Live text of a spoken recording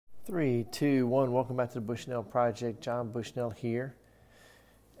Three, two, one. Welcome back to the Bushnell Project. John Bushnell here.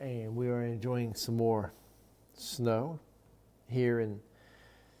 And we are enjoying some more snow here in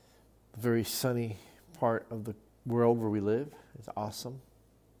the very sunny part of the world where we live. It's awesome.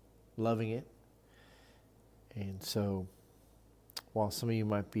 Loving it. And so, while some of you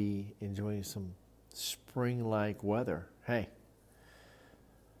might be enjoying some spring-like weather, hey,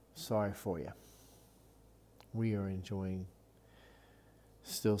 sorry for you. We are enjoying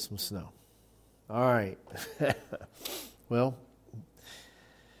still some snow. All right. Well,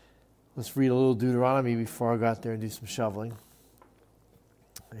 let's read a little Deuteronomy before I go out there and do some shoveling.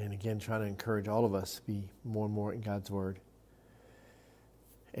 And again, trying to encourage all of us to be more and more in God's Word.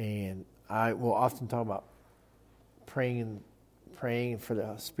 And I will often talk about praying for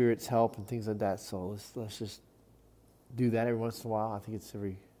the Spirit's help and things like that. So let's just do that every once in a while. I think it's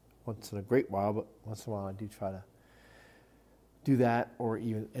every once in a great while, but once in a while I do try to do that or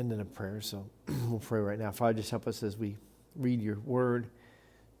even end in a prayer. So we'll pray right now. Father, just help us as we read your word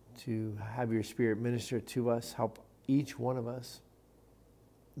to have your Spirit minister to us. Help each one of us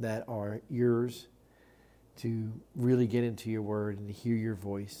that are yours to really get into your word and to hear your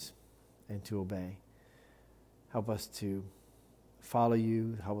voice and to obey. Help us to follow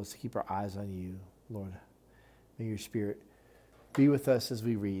you. Help us to keep our eyes on you, Lord. May your Spirit be with us as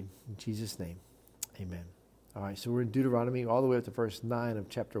we read. In Jesus' name, amen. All right, so we're in Deuteronomy all the way up to verse 9 of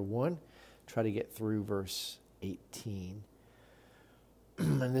chapter 1. Try to get through verse 18.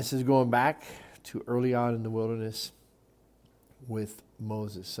 And this is going back to early on in the wilderness with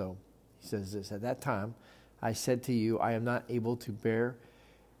Moses. So he says this, "At that time I said to you, I am not able to bear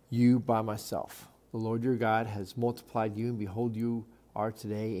you by myself. The Lord your God has multiplied you, and behold, you are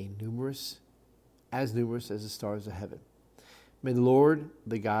today as numerous as the stars of heaven. May the Lord,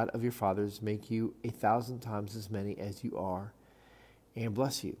 the God of your fathers, make you 1,000 times as many as you are, and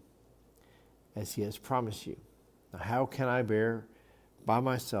bless you, as he has promised you. Now how can I bear by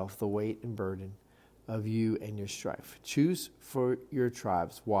myself the weight and burden of you and your strife? Choose for your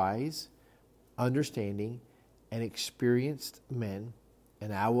tribes wise, understanding, and experienced men,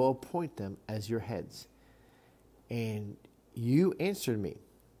 and I will appoint them as your heads. And you answered me,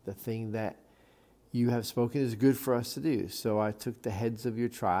 the thing that you have spoken is good for us to do. So I took the heads of your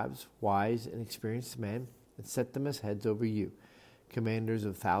tribes, wise and experienced men, and set them as heads over you, commanders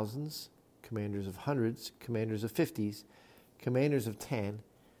of thousands, commanders of hundreds, commanders of 50s, commanders of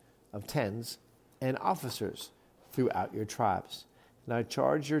tens, and officers throughout your tribes. And I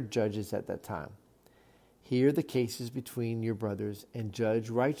charge your judges at that time. Hear the cases between your brothers, and judge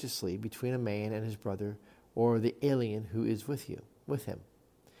righteously between a man and his brother, or the alien who is with him.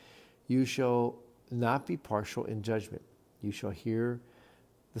 You shall not be partial in judgment. You shall hear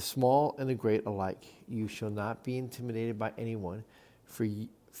the small and the great alike. You shall not be intimidated by anyone,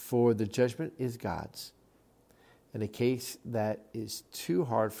 for the judgment is God's. And a case that is too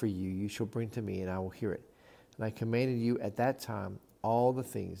hard for you, you shall bring to me, and I will hear it. And I commanded you at that time all the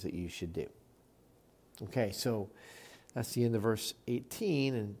things that you should do." Okay, so that's the end of verse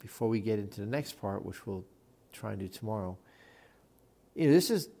 18. And before we get into the next part, which we'll try and do tomorrow, this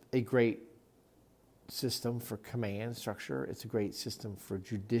is a great system for command structure. It's a great system for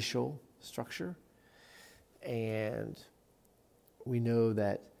judicial structure. And we know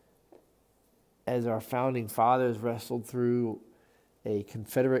that as our founding fathers wrestled through a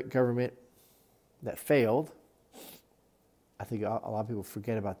Confederate government that failed, I think a lot of people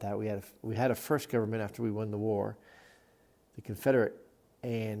forget about that. We had a first government after we won the war, the Confederate,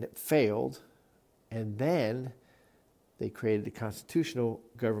 and it failed. And then they created a constitutional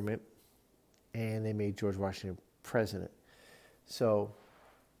government, and they made George Washington president. So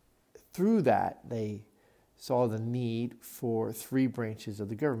through that, they saw the need for three branches of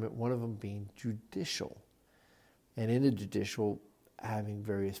the government, one of them being judicial. And in the judicial, having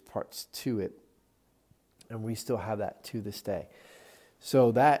various parts to it. And we still have that to this day.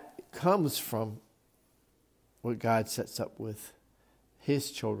 So that comes from what God sets up with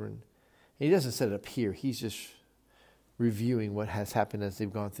his children. And he doesn't set it up here. He's just reviewing what has happened as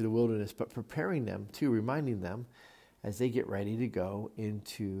they've gone through the wilderness, but preparing them too, reminding them as they get ready to go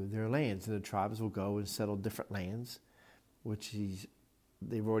into their lands. And the tribes will go and settle different lands, which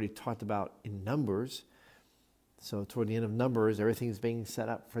they've already talked about in Numbers. So toward the end of Numbers, everything's being set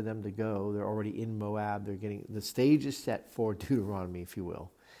up for them to go. They're already in Moab. The stage is set for Deuteronomy, if you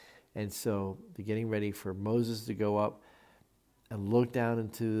will. And so they're getting ready for Moses to go up and look down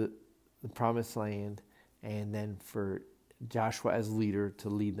into the promised land, and then for Joshua as leader to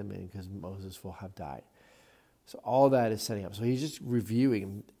lead them in, because Moses will have died. So all that is setting up. So he's just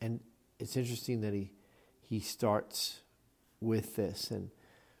reviewing, and it's interesting that he starts with this. And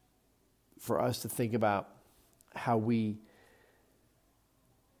for us to think about how we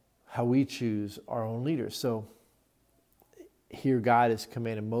choose our own leaders. So here God has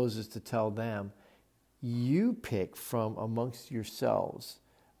commanded Moses to tell them, you pick from amongst yourselves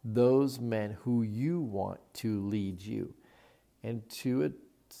those men who you want to lead you. And to a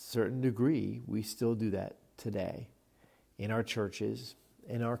certain degree, we still do that today in our churches,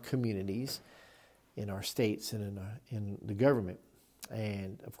 in our communities, in our states, and in the government.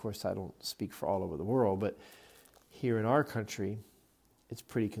 And of course, I don't speak for all over the world, but here in our country, it's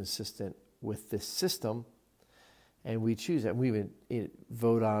pretty consistent with this system. And we choose that. We even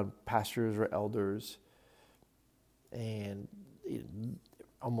vote on pastors or elders. And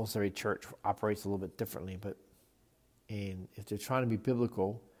almost every church operates a little bit differently. And if they're trying to be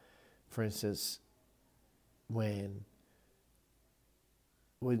biblical, for instance, when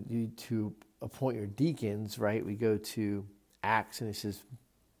you to appoint your deacons, right, we go to Acts and it says,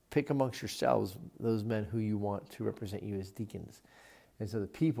 pick amongst yourselves those men who you want to represent you as deacons. And so the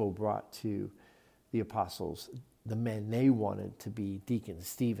people brought to the apostles the men they wanted to be deacons,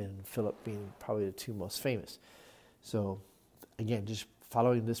 Stephen and Philip being probably the two most famous. So again, just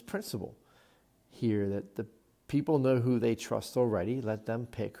following this principle here that the people know who they trust already, let them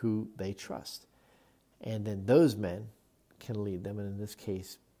pick who they trust. And then those men can lead them, and in this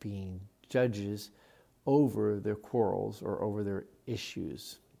case, being judges over their quarrels or over their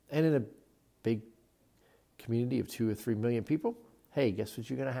issues. And in a big community of 2 or 3 million people, hey, guess what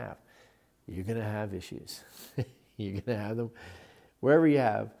you're going to have? You're going to have issues. You're going to have them wherever you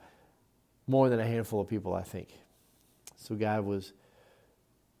have more than a handful of people, I think. So God was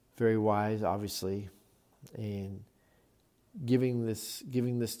very wise, obviously, in giving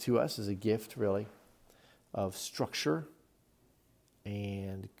this to us as a gift, really, of structure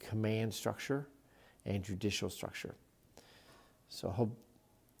and command structure and judicial structure. So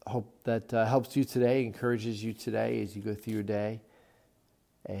I hope that helps you today, encourages you today as you go through your day,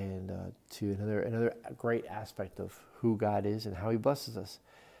 and to another great aspect of who God is and how He blesses us.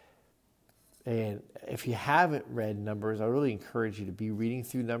 And if you haven't read Numbers, I really encourage you to be reading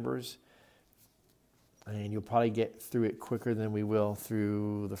through Numbers, and you'll probably get through it quicker than we will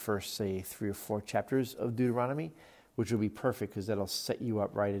through the first, say, 3 or 4 chapters of Deuteronomy, which will be perfect because that'll set you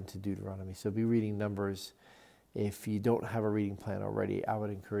up right into Deuteronomy. So be reading Numbers. If you don't have a reading plan already, I would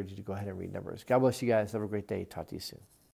encourage you to go ahead and read Numbers. God bless you guys. Have a great day. Talk to you soon.